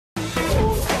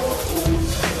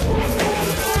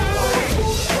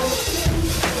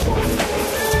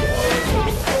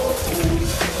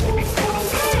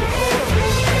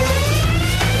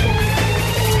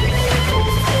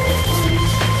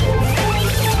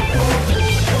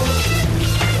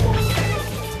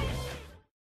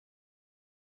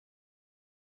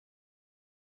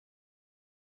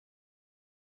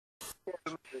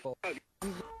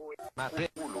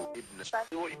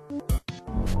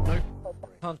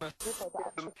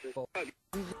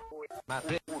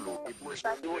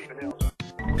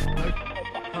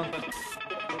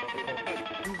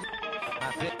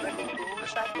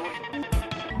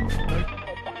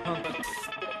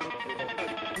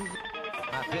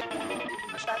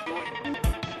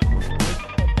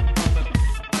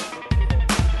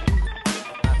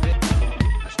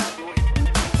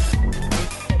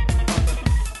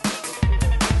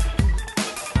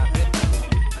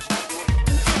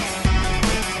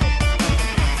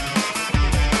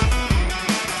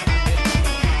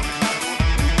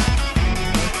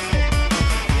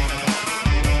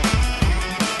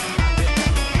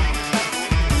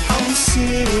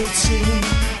Sitting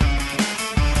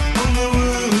on the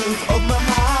roof of my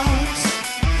house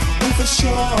with a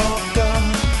shotgun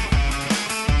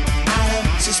and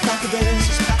a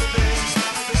suspectability.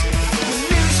 The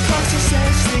newscaster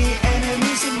says the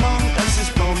enemy's among us as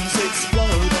bombs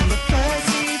explode on the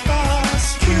 31st.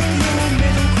 Kill your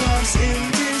middle class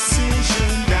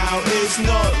indecision. Now is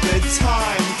not the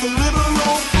time for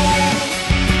liberal thought.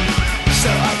 So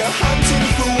I go hunting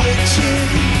for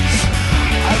witches.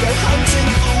 I go hunting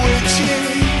for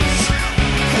witches,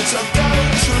 'cause I'm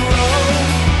going to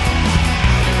Rome.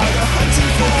 I go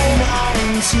hunting for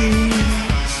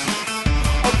 90s,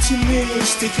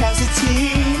 optimistic as a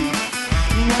teen.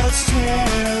 Now it's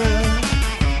terror,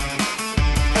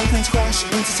 airplanes crash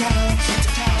into towns.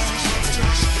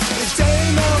 The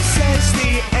Daily Mail says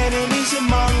the enemy's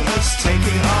among us,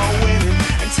 taking our women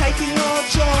and taking our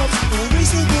jobs.